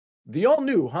The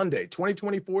all-new Hyundai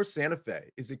 2024 Santa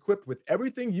Fe is equipped with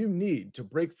everything you need to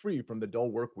break free from the dull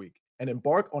work week and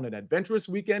embark on an adventurous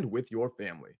weekend with your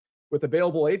family. With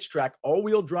available H-Track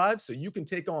all-wheel drive so you can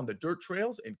take on the dirt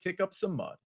trails and kick up some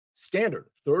mud. Standard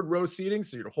third-row seating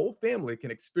so your whole family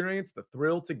can experience the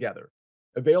thrill together.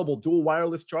 Available dual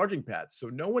wireless charging pads so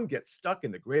no one gets stuck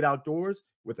in the great outdoors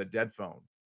with a dead phone.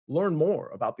 Learn more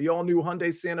about the all-new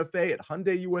Hyundai Santa Fe at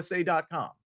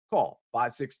HyundaiUSA.com. Call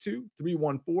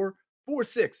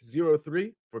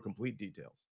 562-314-4603 for complete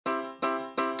details.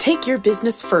 Take your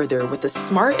business further with the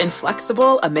smart and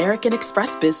flexible American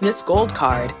Express Business Gold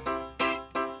Card.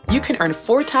 You can earn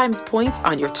 4 times points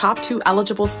on your top 2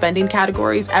 eligible spending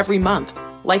categories every month,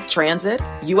 like transit,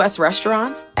 U.S.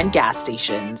 restaurants, and gas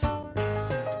stations.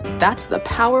 That's the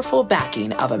powerful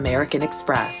backing of American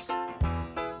Express.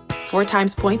 4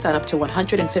 times points on up to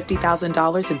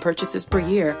 $150,000 in purchases per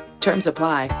year. Terms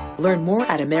apply. Learn more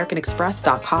at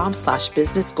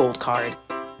americanexpress.com/business gold card.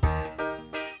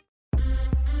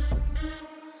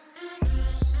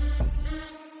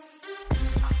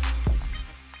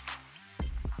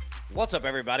 What's up,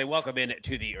 everybody? Welcome in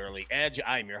to the Early Edge.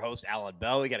 I'm your host, Alan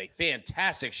Bell. We got a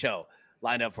fantastic show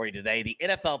lined up for you today. The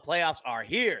NFL playoffs are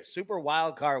here. Super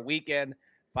Wild Card Weekend.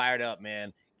 Fired up,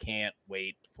 man. Can't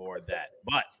wait for that.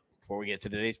 But before we get to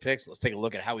today's picks, let's take a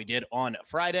look at how we did on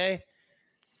Friday.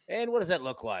 And what does that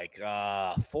look like?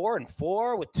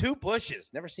 4-4 with 2 pushes.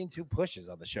 Never seen 2 pushes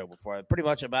on the show before. Pretty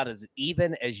much about as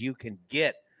even as you can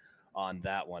get on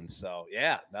that one. So,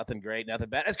 yeah, nothing great, nothing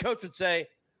bad. As Coach would say,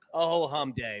 a whole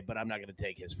hum day, but I'm not going to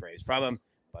take his phrase from him.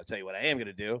 But I'll tell you what I am going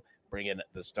to do, bring in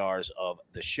the stars of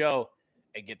the show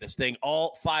and get this thing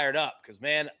all fired up. Because,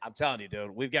 man, I'm telling you,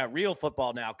 dude, we've got real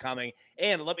football now coming.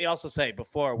 And let me also say,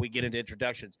 before we get into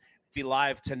introductions, be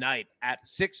live tonight at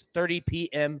 6:30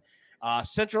 p.m.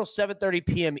 Central, 7:30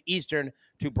 p.m. Eastern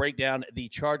to break down the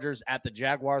Chargers at the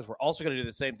Jaguars. We're also going to do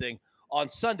the same thing on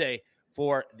Sunday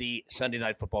for the Sunday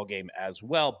night football game as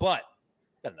well. But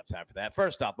got enough time for that.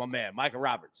 First off, my man, Micah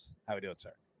Roberts. How we doing,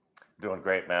 sir? Doing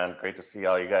great, man. Great to see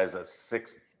all you guys at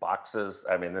 6 boxes.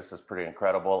 I mean, this is pretty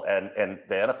incredible. And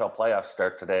the NFL playoffs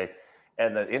start today.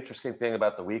 And the interesting thing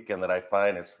about the weekend that I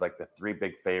find is like the 3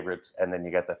 big favorites, and then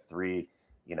you got the 3,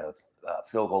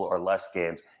 field goal or less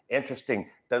games. Interesting.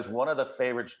 Does one of the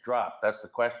favorites drop? That's the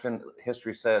question.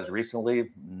 History says recently,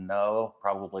 no,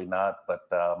 probably not. But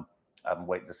I'm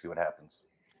waiting to see what happens.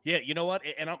 Yeah, you know what?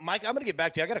 And Mike, I'm going to get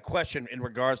back to you. I got a question in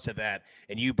regards to that.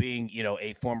 And you being,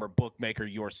 a former bookmaker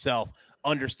yourself,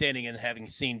 understanding and having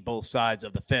seen both sides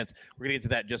of the fence. We're going to get to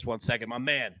that in just one second. My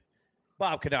man,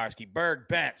 Bob Kadarski, Berg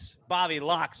Betts, Bobby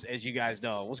Locks, as you guys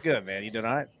know. What's good, man? You doing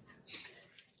all right?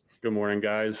 Good morning,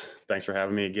 guys. Thanks for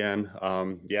having me again.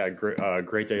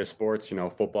 Great day of sports.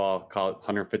 Football,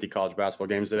 150 college basketball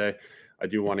games today. I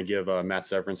do want to give Matt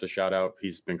Severance a shout out.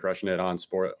 He's been crushing it on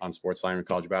SportsCenter and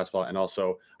college basketball. And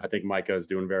also, I think Micah is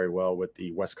doing very well with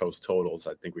the West Coast totals.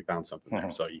 I think we found something there.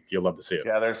 So you'll love to see it.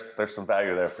 Yeah, there's some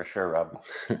value there for sure, Rob.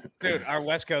 Dude, our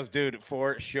West Coast dude,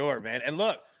 for sure, man. And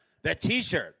look, that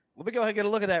T-shirt. Let me go ahead and get a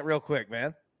look at that real quick,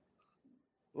 man.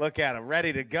 Look at him,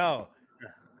 ready to go.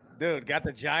 Dude, got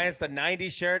the Giants, the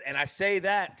 90 shirt. And I say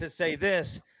that to say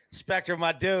this. Spectre,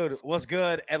 my dude, what's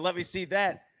good? And let me see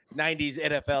that 90s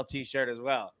NFL T-shirt as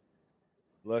well.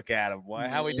 Look at him, boy.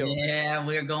 How we doing? Yeah,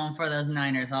 we're going for those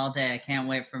Niners all day. I can't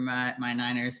wait for my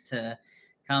Niners to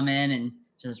come in and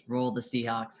just roll the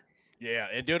Seahawks. Yeah,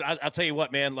 and dude, I'll tell you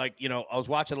what, man. Like, I was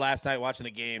watching last night, watching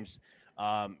the games,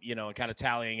 and kind of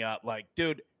tallying up. Like,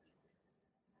 dude,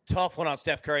 tough one on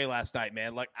Steph Curry last night,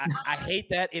 man. Like, I hate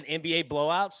that in NBA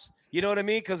blowouts. You know what I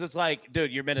mean? Because it's like,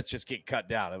 dude, your minutes just get cut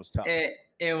down. It was tough.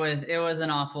 It was an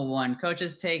awful one.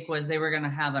 Coach's take was they were going to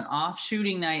have an off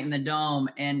shooting night in the Dome,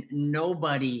 and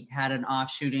nobody had an off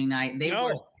shooting night. They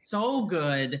were so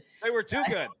good. They were too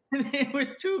good. It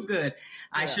was too good.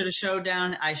 Yeah. I should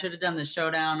have done the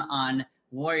showdown on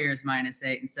Warriors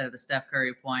 -8 instead of the Steph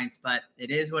Curry points, but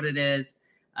it is what it is.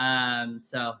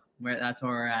 So that's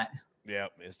where we're at. Yeah,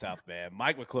 it's tough, man.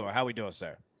 Mike McClure, how we doing,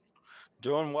 sir?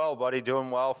 Doing well, buddy.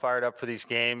 Doing well. Fired up for these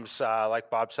games.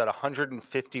 Like Bob said,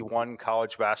 151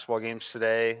 college basketball games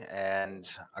today and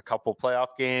a couple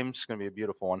playoff games. It's going to be a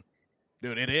beautiful one.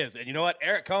 Dude, it is. And you know what?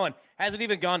 Eric Cohen hasn't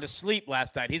even gone to sleep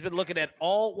last night. He's been looking at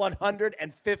all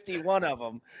 151 of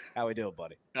them. How we doing,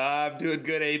 buddy? I'm doing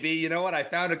good, AB. You know what? I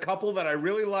found a couple that I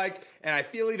really like, and I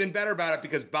feel even better about it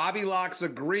because Bobby Locks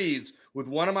agrees with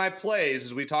one of my plays,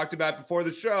 as we talked about before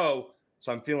the show.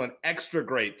 So I'm feeling extra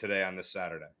great today on this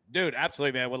Saturday. Dude,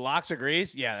 absolutely, man. When Locks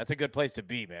agrees, yeah, that's a good place to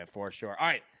be, man, for sure. All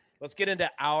right, let's get into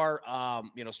our,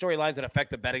 storylines that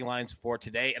affect the betting lines for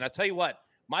today. And I'll tell you what,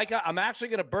 Micah, I'm actually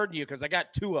going to burden you because I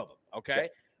got 2 of them, okay?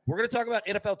 We're going to talk about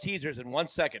NFL teasers in 1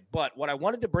 second. But what I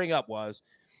wanted to bring up was,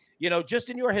 just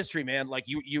in your history, man, like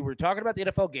you were talking about the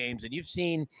NFL games, and you've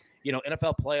seen,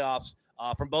 NFL playoffs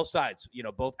from both sides,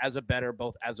 both as a bettor,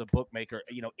 both as a bookmaker,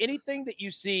 anything that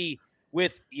you see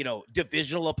with,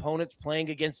 divisional opponents playing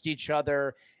against each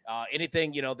other,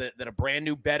 anything, that a brand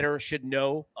new bettor should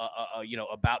know,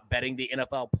 about betting the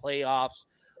NFL playoffs.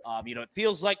 It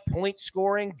feels like point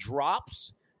scoring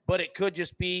drops, but it could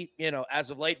just be, as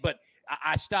of late. But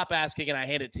I stop asking and I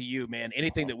hand it to you, man.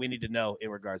 Anything that we need to know in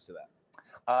regards to that?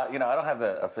 I don't have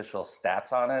the official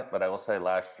stats on it, but I will say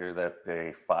last year that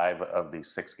the 5 of the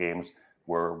 6 games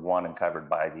were won and covered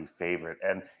by the favorite.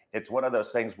 And it's one of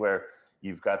those things where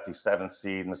you've got the 7th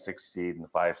seed and the 6th seed and the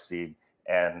 5th seed,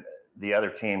 and the other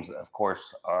teams, of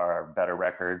course, are better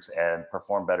records and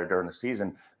perform better during the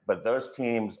season. But those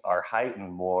teams are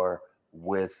heightened more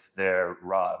with their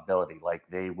raw ability, like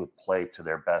they would play to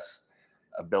their best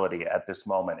ability at this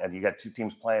moment. And you got 2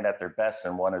 teams playing at their best,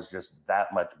 and one is just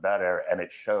that much better, and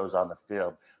it shows on the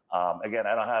field. Again,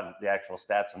 I don't have the actual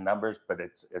stats and numbers, but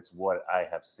it's what I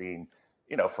have seen,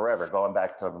 forever, going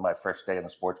back to my first day in the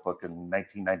sports book in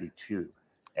 1992.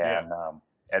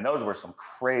 And those were some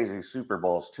crazy Super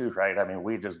Bowls too, right? I mean,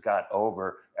 we just got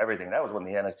over everything. That was when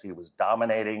the NFC was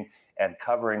dominating and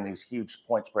covering these huge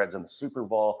point spreads in the Super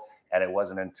Bowl. And it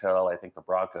wasn't until, I think, the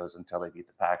Broncos, until they beat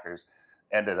the Packers,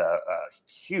 ended a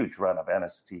huge run of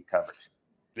NFC coverage.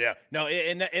 Yeah, no,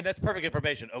 and that's perfect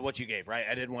information of what you gave, right?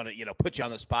 I didn't want to, put you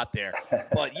on the spot there,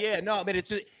 but yeah, no, I mean,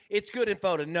 it's good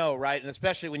info to know, right? And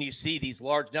especially when you see these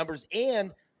large numbers,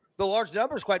 and the large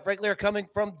numbers, quite frankly, are coming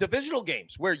from divisional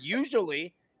games where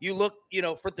usually you look,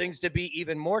 for things to be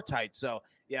even more tight. So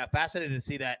yeah, fascinated to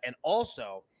see that. And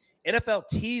also NFL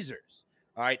teasers,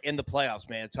 all right, in the playoffs,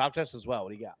 man. Talk to us as well. What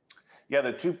do you got? Yeah,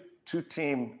 the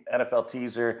two-team NFL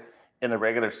teaser in the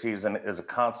regular season is a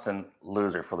constant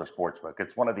loser for the sportsbook.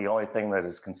 It's one of the only thing that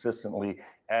is consistently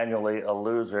annually a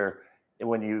loser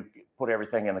when you put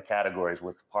everything in the categories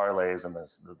with parlays and the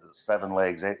 7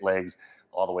 legs, 8 legs,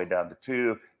 all the way down to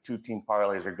 2. 2-team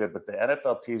parlays are good, but the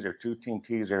NFL teaser, 2-team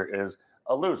teaser, is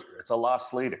a loser. It's a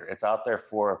loss leader. It's out there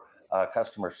for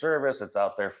customer service. It's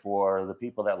out there for the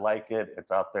people that like it.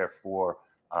 It's out there for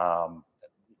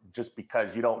just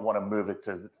because you don't want to move it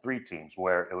to 3 teams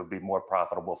where it would be more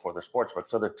profitable for the sportsbook.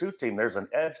 So the 2-team, there's an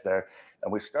edge there.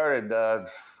 And we started,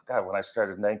 when I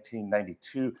started in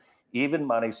 1992, even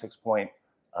money 6-point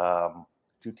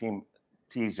 2-team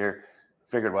teaser,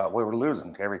 figured, well, we were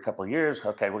losing every couple of years.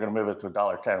 Okay, we're going to move it to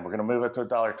 $1.10. We're going to move it to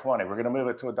 $1.20. We're going to move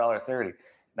it to $1.30.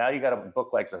 Now you got a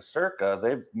book like the Circa.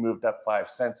 They've moved up 5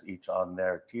 cents each on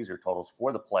their teaser totals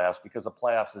for the playoffs, because the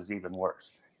playoffs is even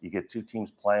worse. You get 2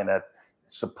 teams playing at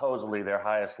supposedly their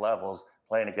highest levels,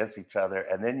 playing against each other.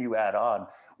 And then you add on,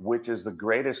 which is the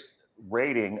greatest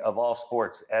rating of all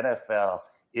sports, NFL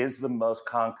is the most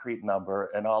concrete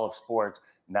number in all of sports.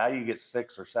 Now you get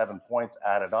 6 or 7 points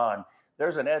added on.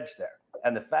 There's an edge there.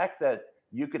 And the fact that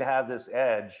you could have this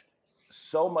edge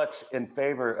so much in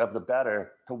favor of the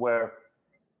bettor, to where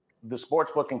the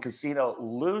sportsbook and casino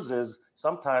loses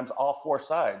sometimes all 4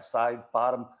 sides, side,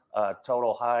 bottom,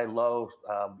 total, high, low,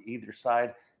 either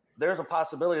side. There's a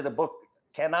possibility the book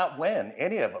cannot win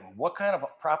any of them. What kind of a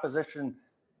proposition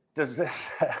does this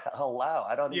allow?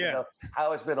 I don't even know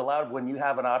how it's been allowed when you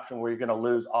have an option where you're going to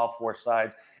lose all 4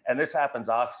 sides. And this happens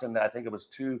often. I think it was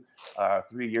 2 or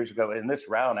 3 years ago. In this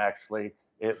round, actually,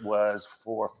 it was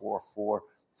 4-4-4,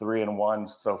 3-1.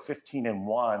 So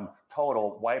 15-1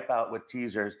 total, wipeout with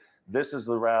teasers. This is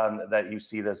the round that you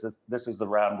see this. This is the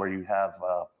round where you have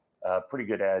a pretty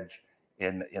good edge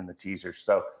in the teasers.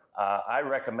 So I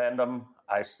recommend them.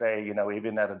 I say,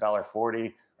 even at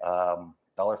 $1.40,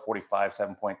 $1.45,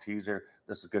 7-point teaser,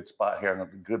 this is a good spot here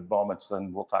and good moments.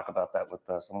 And we'll talk about that with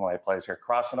some of my plays here,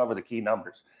 crossing over the key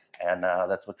numbers. And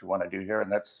that's what you want to do here.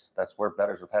 And that's where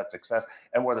bettors have had success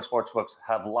and where the sports books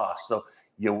have lost. So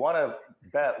you want to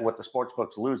bet what the sports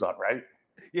books lose on, right?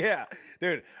 Yeah,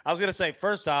 dude. I was going to say,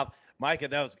 first off, Micah,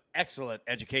 that was excellent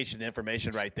education and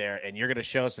information right there. And you're going to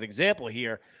show us an example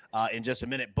here in just a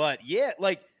minute. But yeah,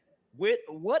 like with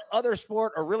what other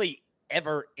sport or really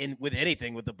ever in with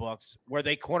anything with the books where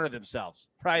they corner themselves,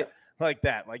 right? Like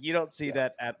that. Like you don't see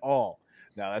that at all.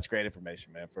 No, that's great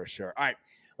information, man, for sure. All right,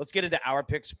 let's get into our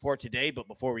picks for today. But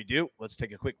before we do, let's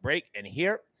take a quick break and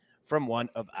hear from one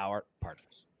of our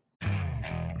partners.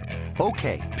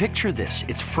 Okay, picture this.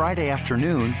 It's Friday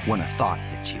afternoon when a thought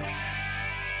hits you.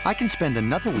 I can spend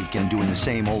another weekend doing the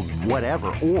same old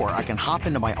whatever, or I can hop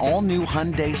into my all-new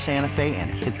Hyundai Santa Fe and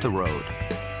hit the road.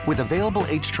 With available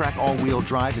H-Track all-wheel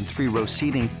drive and 3-row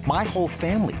seating, my whole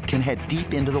family can head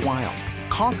deep into the wild.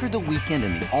 Conquer the weekend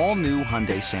in the all-new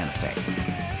Hyundai Santa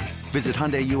Fe. Visit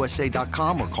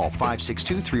HyundaiUSA.com or call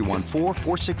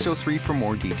 562-314-4603 for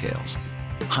more details.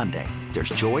 Hyundai, there's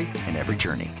joy in every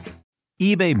journey.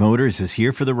 eBay Motors is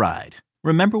here for the ride.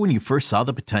 Remember when you first saw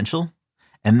the potential?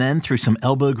 And then through some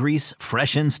elbow grease,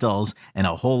 fresh installs, and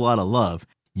a whole lot of love,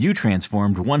 you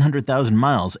transformed 100,000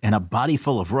 miles and a body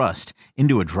full of rust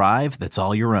into a drive that's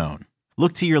all your own.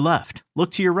 Look to your left.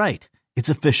 Look to your right. It's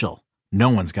official. No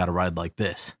one's got a ride like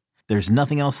this. There's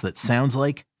nothing else that sounds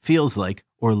like, feels like,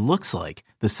 or looks like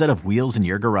the set of wheels in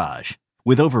your garage.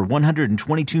 With over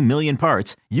 122 million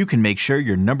parts, you can make sure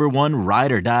your number one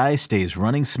ride or die stays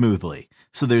running smoothly,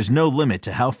 so there's no limit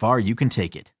to how far you can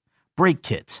take it. Brake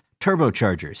kits,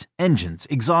 turbochargers, engines,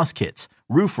 exhaust kits,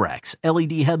 roof racks,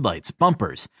 LED headlights,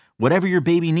 bumpers, whatever your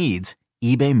baby needs,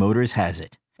 eBay Motors has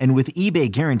it. And with eBay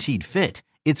Guaranteed Fit,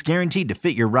 it's guaranteed to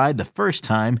fit your ride the first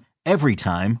time, every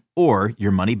time, or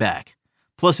your money back.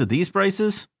 Plus, at these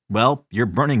prices, well, you're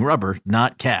burning rubber,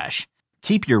 not cash.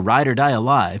 Keep your ride or die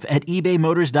alive at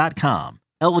ebaymotors.com.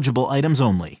 Eligible items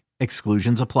only.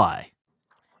 Exclusions apply.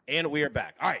 And we are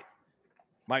back. All right.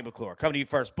 Mike McClure, coming to you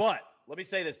first. But let me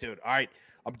say this, dude. All right.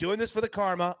 I'm doing this for the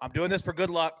karma. I'm doing this for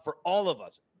good luck for all of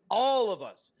us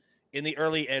in the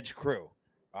Early Edge crew.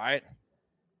 All right.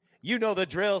 You know the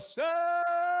drill, son.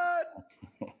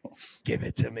 Give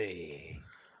it to me.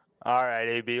 All right,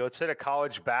 AB, let's hit a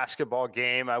college basketball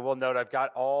game. I will note I've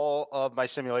got all of my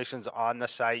simulations on the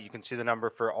site. You can see the number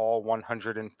for all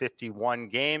 151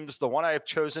 games. The one I have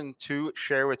chosen to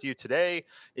share with you today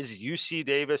is UC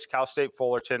Davis, Cal State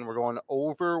Fullerton. We're going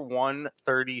over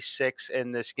 136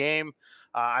 in this game.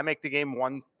 I make the game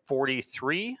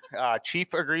 143.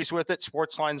 Chief agrees with it.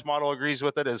 Sportsline's model agrees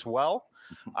with it as well.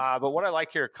 But what I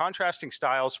like here, contrasting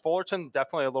styles. Fullerton,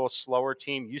 definitely a little slower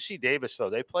team. UC Davis, though,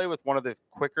 they play with one of the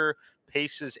quicker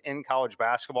paces in college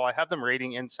basketball. I have them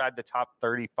rating inside the top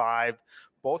 35.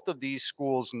 Both of these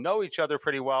schools know each other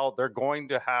pretty well. They're going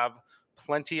to have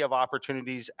plenty of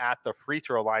opportunities at the free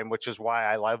throw line, which is why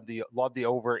I love the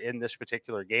over in this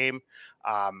particular game.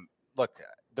 Look,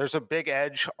 there's a big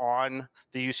edge on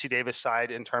the UC Davis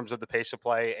side in terms of the pace of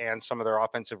play and some of their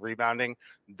offensive rebounding.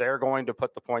 They're going to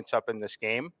put the points up in this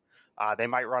game. They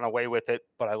might run away with it,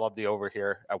 but I love the over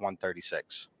here at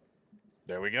 136.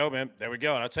 There we go, man. There we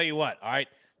go. And I'll tell you what, all right,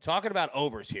 talking about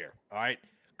overs here, all right,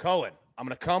 Cohen, I'm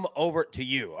going to come over to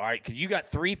you, all right, because you got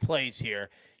 3 plays here.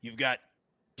 You've got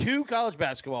 2 college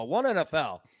basketball, 1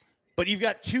 NFL, but you've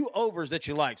got 2 overs that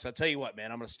you like. So I'll tell you what,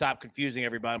 man, I'm going to stop confusing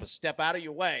everybody. I'm going to step out of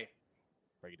your way.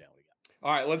 Break it down.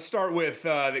 All right, let's start with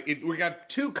we got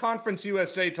 2 Conference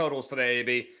USA totals today,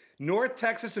 AB. North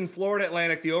Texas and Florida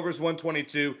Atlantic, the over's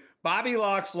 122. Bobby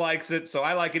Locks likes it, so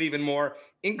I like it even more.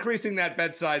 Increasing that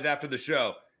bet size after the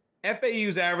show.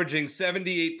 FAU's averaging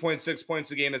 78.6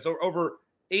 points a game. It's over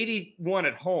 81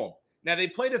 at home. Now, they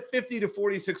played a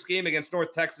 50-46 game against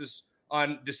North Texas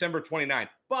on December 29th.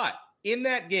 But in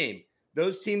that game,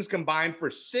 those teams combined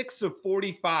for 6 of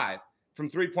 45 from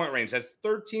three-point range. That's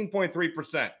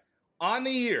 13.3%. On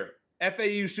the year,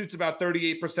 FAU shoots about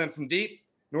 38% from deep.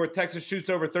 North Texas shoots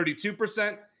over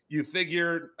 32%. You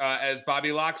figure, as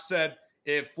Bobby Locke said,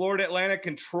 if Florida Atlantic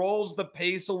controls the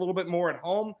pace a little bit more at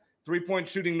home, three-point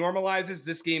shooting normalizes,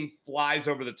 this game flies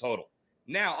over the total.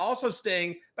 Now, also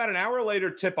staying about an hour later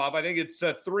tip-off, I think it's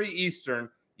 3 Eastern,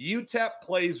 UTEP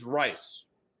plays Rice.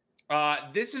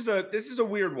 This is a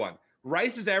weird one.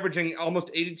 Rice is averaging almost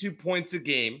 82 points a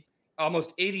game,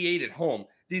 almost 88 at home.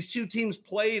 These 2 teams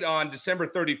played on December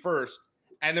 31st,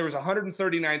 and there was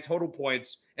 139 total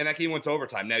points, and that game went to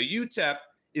overtime. Now, UTEP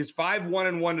is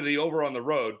 5-1-1 to the over on the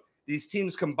road. These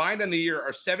teams combined on the year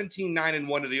are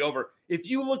 17-9-1 to the over. If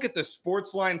you look at the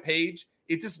Sportsline page,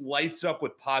 it just lights up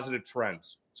with positive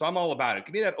trends. So I'm all about it.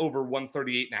 Give me that over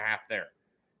 138.5 there.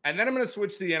 And then I'm going to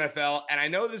switch to the NFL, and I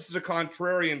know this is a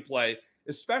contrarian play,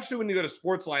 especially when you go to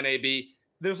Sportsline, AB.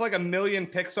 There's like a million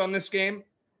picks on this game,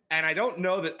 and I don't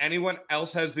know that anyone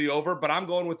else has the over, but I'm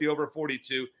going with the over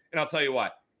 42, and I'll tell you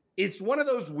what. It's one of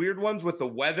those weird ones with the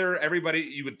weather. Everybody,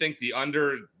 you would think the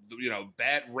under,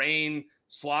 bad rain,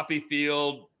 sloppy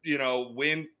field,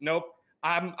 wind. Nope.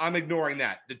 I'm ignoring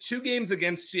that. The 2 games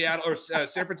against Seattle or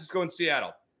San Francisco and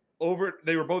Seattle,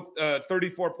 they were both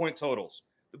 34-point totals.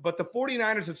 But the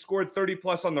 49ers have scored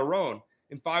 30-plus on their own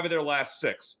in 5 of their last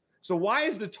 6. So why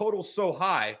is the total so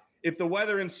high if the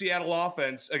weather in Seattle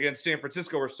offense against San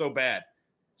Francisco are so bad?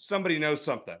 Somebody knows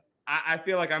something. I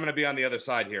feel like I'm going to be on the other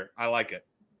side here. I like it.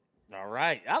 All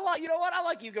right. I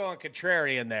like you going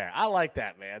contrarian there. I like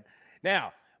that, man.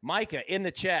 Now, Micah in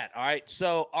the chat. All right.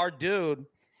 So our dude,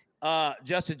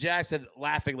 Justin Jackson,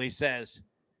 laughingly says,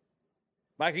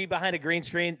 Micah, you behind a green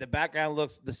screen? The background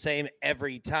looks the same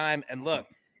every time. And look,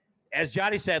 as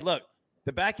Johnny said, look,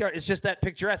 The backyard is just that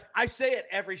picturesque. I say it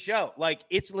every show. Like,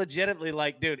 it's legitimately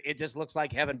like, dude, it just looks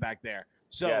like heaven back there.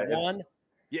 So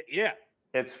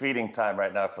it's feeding time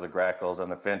right now for the grackles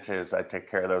and the finches. I take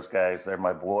care of those guys. They're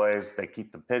my boys. They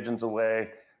keep the pigeons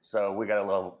away. So we got a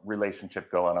little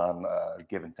relationship going on,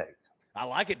 give and take. I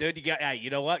like it, dude. You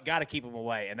know what? Got to keep them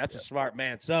away, and that's a smart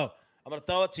man. So I'm going to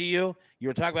throw it to you. You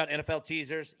were talking about NFL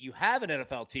teasers. You have an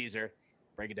NFL teaser.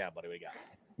 Break it down, buddy. What we got?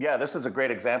 Yeah, this is a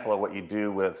great example of what you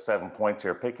do with 7 points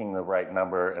here, picking the right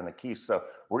number and the key. So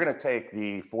we're going to take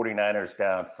the 49ers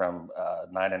down from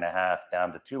 9.5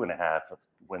 down to 2.5.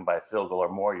 Win by a field goal or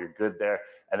more, you're good there.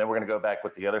 And then we're going to go back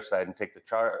with the other side and take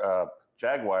the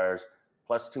Jaguars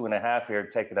plus 2.5 here,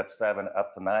 take it up 7,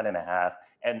 up to 9.5.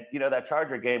 And, you know, that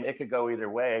Charger game, it could go either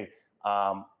way.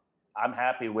 I'm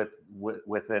happy with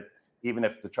it, even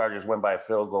if the Chargers win by a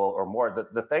field goal or more.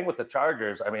 The thing with the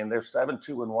Chargers, I mean, they're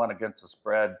 7-2-1 against the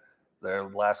spread their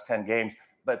last 10 games,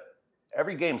 but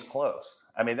every game's close.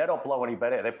 I mean, they don't blow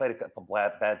anybody. They played a couple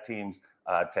bad teams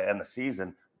to end the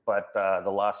season, but the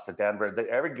loss to Denver,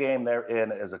 every game they're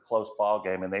in is a close ball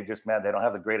game, and they don't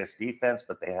have the greatest defense,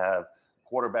 but they have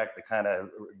quarterback that kind of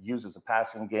uses a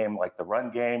passing game like the run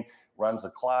game, runs the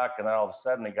clock, and then all of a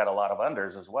sudden they got a lot of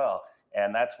unders as well.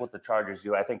 And that's what the Chargers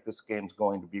do. I think this game's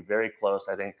going to be very close.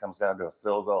 I think it comes down to a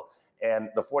field goal. And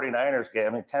the 49ers game, I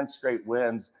mean, 10 straight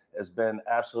wins has been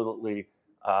absolutely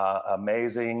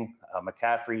amazing.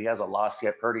 McCaffrey hasn't lost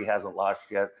yet. Purdy hasn't lost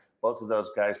yet. Both of those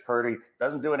guys. Purdy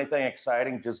doesn't do anything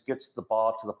exciting, just gets the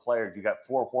ball to the players. You got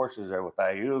 4 horses there with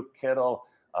Ayuk, Kittle,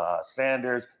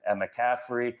 Sanders, and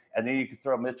McCaffrey. And then you can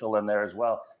throw Mitchell in there as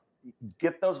well.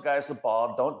 Get those guys the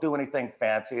ball. Don't do anything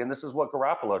fancy. And this is what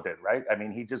Garoppolo did, right? I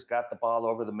mean, he just got the ball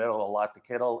over the middle a lot to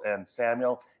Kittle and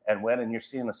Samuel and went. And you're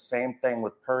seeing the same thing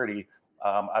with Purdy.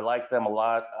 I like them a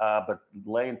lot, but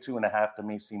laying 2.5 to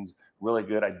me seems really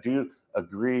good. I do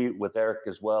agree with Eric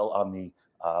as well on the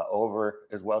over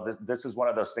as well. This is one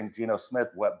of those things. Geno Smith,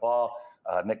 wet ball.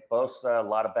 Nick Bosa, a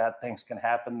lot of bad things can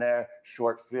happen there.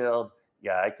 Short field.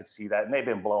 Yeah, I could see that. And they've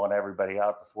been blowing everybody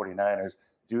out, the 49ers.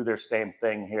 Do their same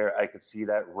thing here. I could see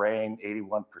that. Rain,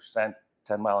 81%,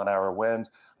 10-mile-an-hour winds.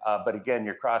 But again,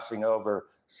 you're crossing over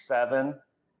 7.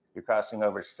 You're crossing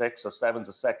over 6. So 7's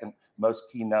the second most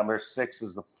key number. 6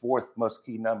 is the fourth most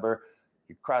key number.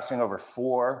 You're crossing over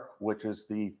 4, which is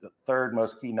the third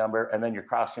most key number. And then you're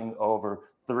crossing over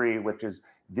 3, which is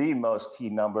the most key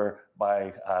number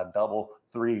by double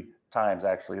 3 times,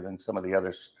 actually, than some of the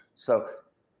others. So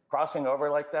crossing over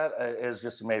like that is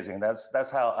just amazing. That's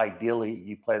how ideally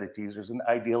you play the teasers, and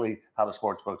ideally how the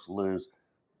sportsbooks lose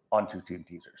on 2-team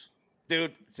teasers.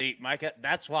 Dude, see, Micah,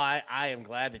 that's why I am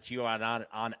glad that you are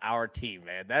on our team,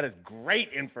 man. That is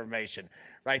great information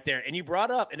right there. And you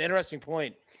brought up an interesting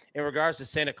point in regards to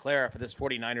Santa Clara for this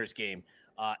 49ers game.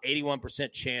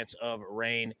 81% chance of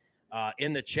rain.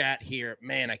 In the chat here,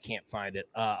 man, I can't find it.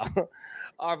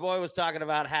 Our boy was talking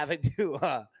about having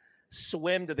to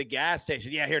swim to the gas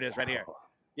station. Yeah, here it is right here.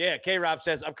 Yeah, K-Rob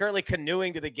says, I'm currently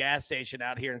canoeing to the gas station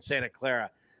out here in Santa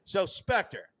Clara. So,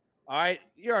 Spectre, all right,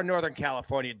 you're a Northern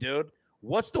California dude.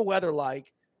 What's the weather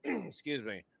like? Excuse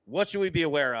me. What should we be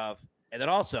aware of? And then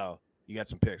also, you got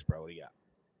some picks, bro. What do you got?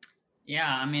 Yeah,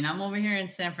 I mean, I'm over here in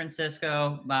San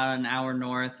Francisco, about an hour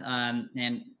north. And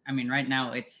I mean, right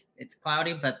now it's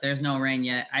cloudy, but there's no rain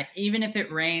yet. Even if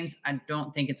it rains, I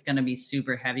don't think it's going to be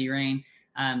super heavy rain.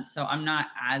 So I'm not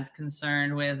as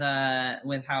concerned with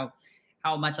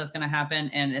how much that's going to happen.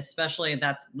 And especially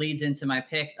that leads into my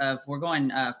pick of we're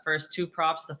going first 2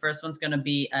 props. The first one's going to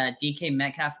be DK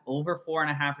Metcalf over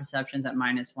 4.5 receptions at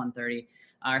 -130.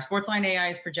 Our Sportsline AI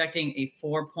is projecting a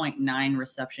 4.9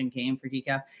 reception game for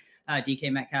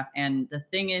DK Metcalf. And the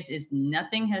thing is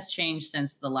nothing has changed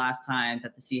since the last time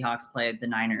that the Seahawks played the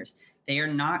Niners. They are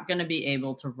not going to be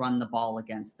able to run the ball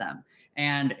against them.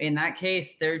 And in that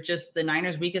case, they're just the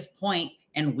Niners' weakest point,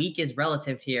 and weak is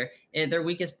relative here. Their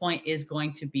weakest point is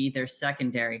going to be their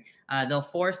secondary. They'll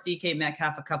force DK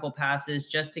Metcalf a couple passes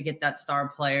just to get that star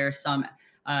player some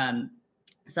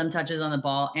touches on the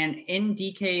ball. And in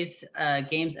DK's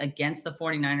games against the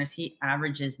 49ers, he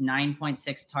averages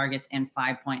 9.6 targets and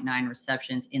 5.9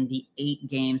 receptions in the 8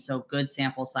 games. So good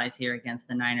sample size here against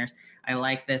the Niners. I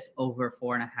like this over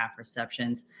 4.5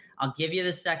 receptions. I'll give you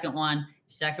the second one.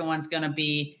 Second one's going to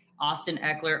be Austin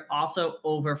Eckler, also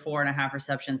over 4.5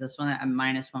 receptions. This one at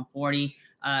 -140.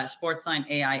 Sportsline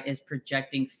AI is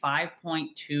projecting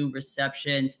 5.2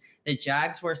 receptions. The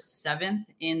Jags were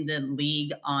 7th in the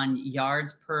league on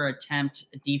yards per attempt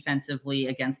defensively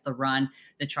against the run.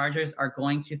 The Chargers are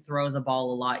going to throw the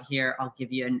ball a lot here. I'll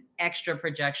give you an extra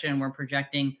projection. We're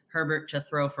projecting Herbert to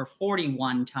throw for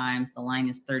 41 times. The line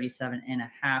is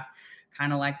 37.5.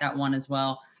 kind of like that one as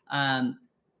well.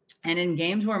 And in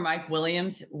games where Mike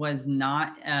Williams was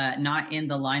not in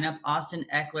the lineup, Austin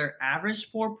Eckler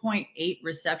averaged 4.8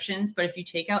 receptions. But if you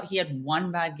take out, he had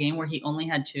one bad game where he only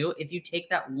had 2. If you take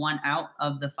that one out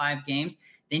of the 5 games,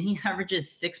 then he averages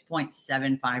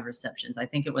 6.75 receptions. I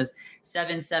think it was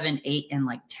 7, 8, and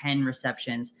like 10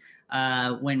 receptions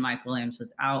when Mike Williams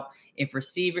was out. If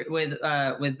receiver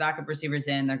with backup receivers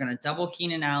in, they're going to double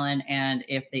Keenan Allen, and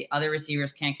if the other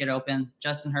receivers can't get open,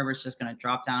 Justin Herbert's just going to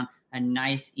drop down a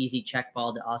nice, easy check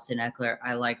ball to Austin Eckler.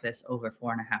 I like this over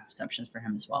 4.5 receptions for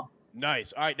him as well.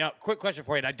 Nice. All right, now quick question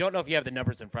for you. And I don't know if you have the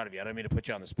numbers in front of you. I don't mean to put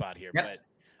you on the spot here, but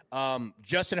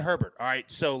Justin Herbert. All right,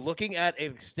 so looking at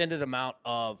an extended amount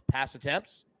of pass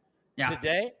attempts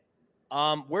today,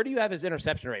 where do you have his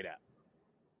interception rate at?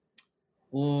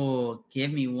 Oh,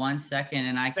 give me 1 second,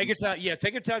 and I can take your time. Yeah,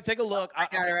 take your time. Take a look. I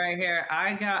got it right here.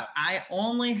 I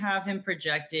only have him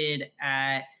projected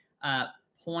at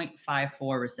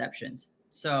 0.54 receptions.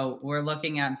 So we're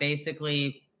looking at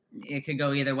basically it could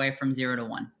go either way from 0 to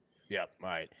 1. Yep. All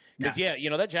right. Because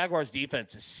that Jaguars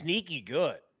defense is sneaky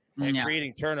good at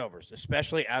creating turnovers,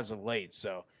 especially as of late.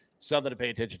 So something to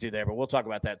pay attention to there. But we'll talk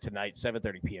about that tonight,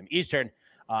 7:30 p.m. Eastern,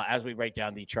 as we break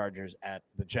down the Chargers at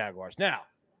the Jaguars. Now,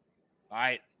 all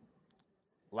right,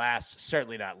 last,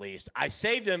 certainly not least, I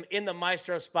saved him in the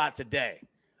Maestro spot today.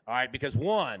 All right, because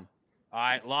one, all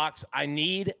right, Locks, I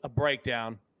need a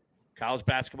breakdown, college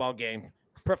basketball game,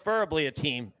 preferably a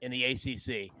team in the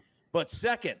ACC. But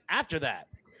second, after that,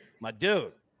 my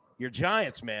dude, your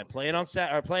Giants, man, playing on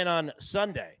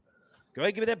Sunday. Go ahead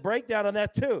and give me that breakdown on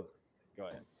that too. Go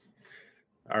ahead.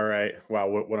 All right. Wow,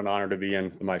 what an honor to be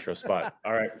in the Maestro spot.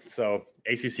 All right, so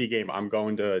ACC game, I'm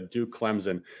going to Duke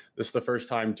Clemson. This is the first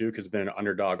time Duke has been an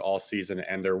underdog all season,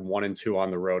 and they're 1-2 on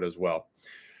the road as well.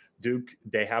 Duke,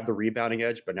 they have the rebounding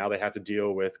edge, but now they have to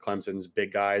deal with Clemson's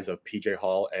big guys of PJ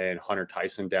Hall and Hunter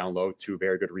Tyson down low, 2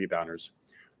 very good rebounders.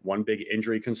 One big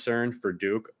injury concern for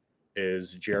Duke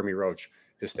is Jeremy Roach.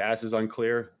 His status is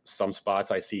unclear. Some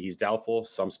spots I see he's doubtful.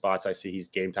 Some spots I see he's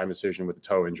game time decision with a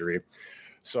toe injury.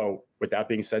 So with that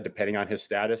being said, depending on his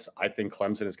status, I think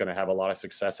Clemson is going to have a lot of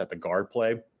success at the guard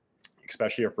play,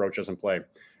 especially if Roach doesn't play.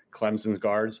 Clemson's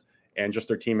guards and just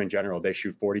their team in general, they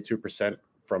shoot 42%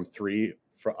 from 3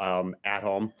 at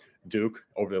home. Duke,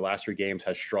 over the last 3 games,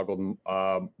 has struggled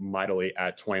mightily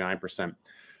at 29%.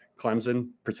 Clemson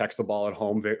protects the ball at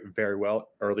home very, very well.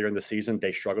 Earlier in the season,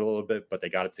 they struggled a little bit, but they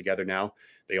got it together now.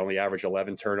 They only average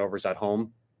 11 turnovers at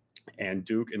home. And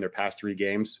Duke, in their past 3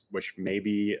 games, which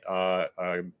maybe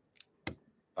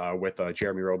with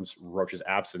Jeremy Roach's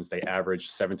absence, they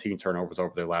averaged 17 turnovers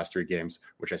over their last 3 games,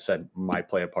 which I said might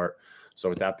play a part. So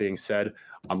with that being said,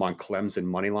 I'm on Clemson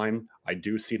money line. I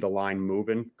do see the line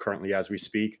moving currently as we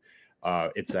speak.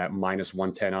 It's at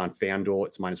 -110 on FanDuel.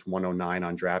 It's -109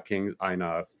 on DraftKings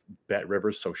on Bet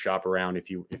Rivers. So shop around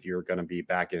if you're going to be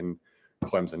back in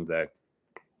Clemson today.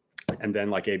 And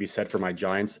then, like AB said, for my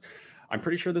Giants, I'm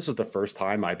pretty sure this is the first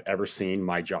time I've ever seen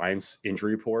my Giants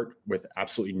injury report with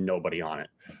absolutely nobody on it.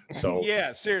 So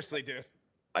yeah, seriously, dude.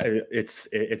 It's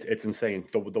insane.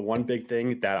 The one big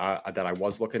thing that I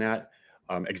was looking at,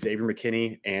 Xavier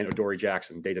McKinney and Adoree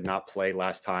Jackson, they did not play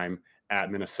last time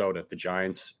at Minnesota. The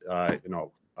Giants,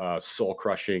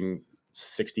 soul-crushing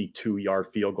 62-yard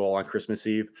field goal on Christmas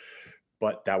Eve,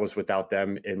 but that was without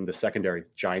them in the secondary.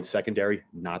 Giants secondary,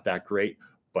 not that great,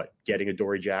 but getting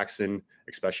Adoree Jackson,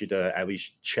 especially to at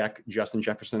least check Justin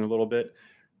Jefferson a little bit.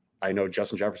 I know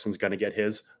Justin Jefferson's going to get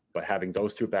his, but having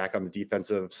those 2 back on the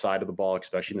defensive side of the ball,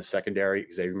 especially in the secondary,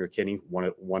 Xavier McKinney,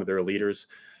 one of their leaders,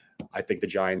 I think the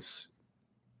Giants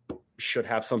should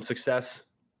have some success.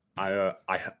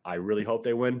 I really hope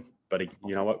they win, but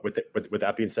you know what? With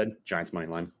that being said, Giants money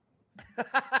line.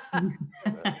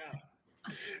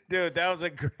 Dude, that was a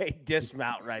great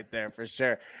dismount right there for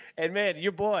sure. And man,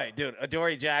 your boy, dude,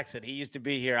 Adoree Jackson, he used to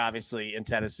be here, obviously, in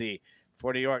Tennessee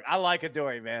for New York. I like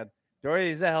Adoree, man. Adoree,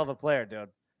 he's a hell of a player, dude,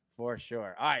 for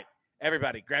sure. All right,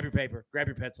 everybody, grab your paper, grab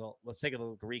your pencil. Let's take a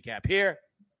little recap here.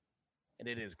 And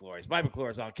it is glorious. My McClure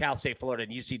is on Cal State, Florida,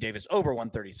 and UC Davis over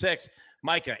 136.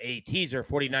 Micah, a teaser,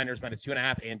 49ers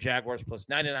 -2.5, and Jaguars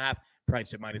 +9.5,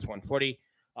 priced at -140.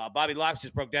 Bobby Locks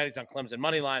just broke down. He's on Clemson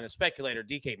money line. The speculator,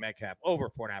 DK Metcalf, over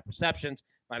 4.5 receptions,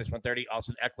 -130.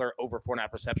 Austin Eckler, over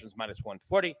 4.5 receptions,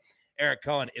 -140. Eric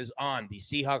Cohen is on the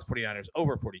Seahawks 49ers,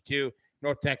 over 42.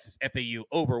 North Texas FAU,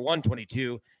 over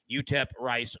 122. UTEP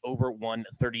Rice, over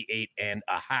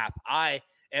 138.5. I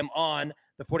am on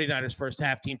the 49ers first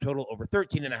half team total, over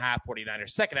 13.5.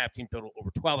 49ers second half team total,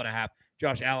 over 12.5.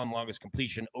 Josh Allen, longest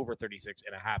completion, over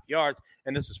 36.5 yards.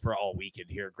 And this is for all weekend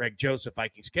here. Greg Joseph,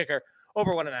 Vikings kicker,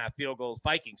 over 1.5 field goals.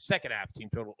 Vikings second half team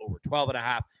total over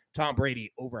 12.5. Tom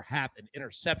Brady over half an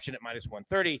interception at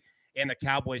 -130. And the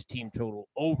Cowboys team total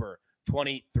over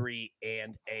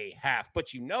 23.5.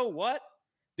 But you know what?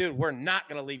 Dude, we're not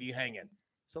going to leave you hanging.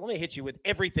 So let me hit you with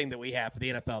everything that we have for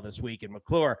the NFL this week. And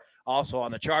McClure also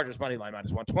on the Chargers money line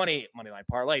 -120, money line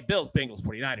parlay. Bills, Bengals,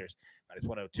 49ers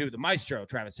 -102. The Maestro,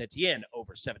 Travis Etienne,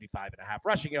 over 75.5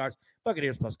 rushing yards.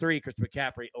 Buccaneers +3. Christian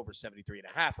McCaffrey over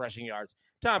 73.5 rushing yards.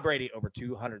 Tom Brady over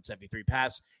 273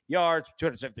 pass yards,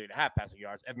 273.5 passing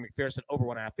yards. Evan McPherson over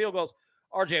 1.5 field goals.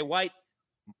 RJ White,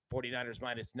 49ers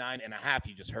 -9.5.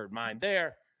 You just heard mine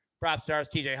there. Prop stars,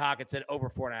 TJ Hawkinson over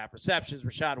 4.5 receptions.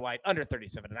 Rashad White under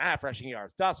 37.5 rushing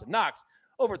yards. Dawson Knox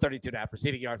over 32.5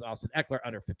 receiving yards. Austin Eckler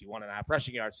under 51.5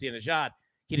 rushing yards. Sia Nejad,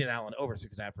 Keenan Allen over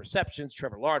 6.5 receptions.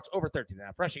 Trevor Lawrence over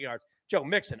 13.5 rushing yards. Joe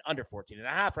Mixon under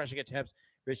 14.5 rushing attempts.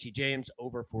 Richie James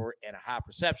over 4.5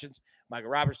 receptions. Michael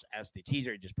Roberts, as the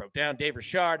teaser he just broke down. Dave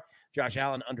Richard, Josh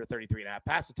Allen under 33.5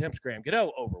 pass attempts. Graham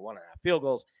Gano over 1.5 field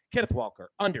goals. Kenneth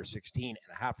Walker under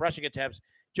 16.5 rushing attempts.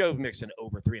 Joe Mixon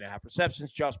over 3.5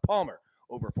 receptions. Josh Palmer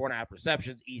over 4.5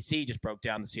 receptions. EC just broke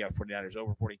down the Seattle 49ers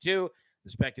over 42. The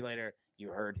speculator,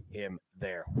 you heard him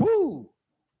there. Woo!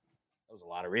 That was a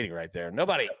lot of reading right there.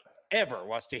 Nobody ever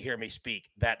wants to hear me speak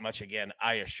that much again.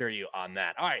 I assure you on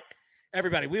that. All right,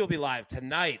 everybody, we will be live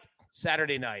tonight,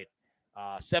 Saturday night,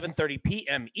 7:30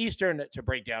 p.m. Eastern to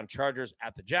break down Chargers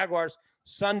at the Jaguars.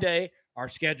 Sunday, our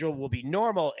schedule will be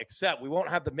normal, except we won't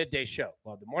have the midday show.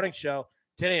 We'll have the morning show,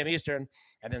 10 a.m. Eastern,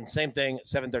 and then same thing,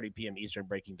 7:30 p.m. Eastern,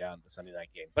 breaking down the Sunday night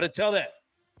game. But until then,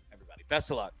 everybody,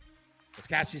 best of luck. Let's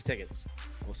cash these tickets.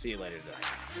 We'll see you later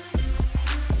tonight.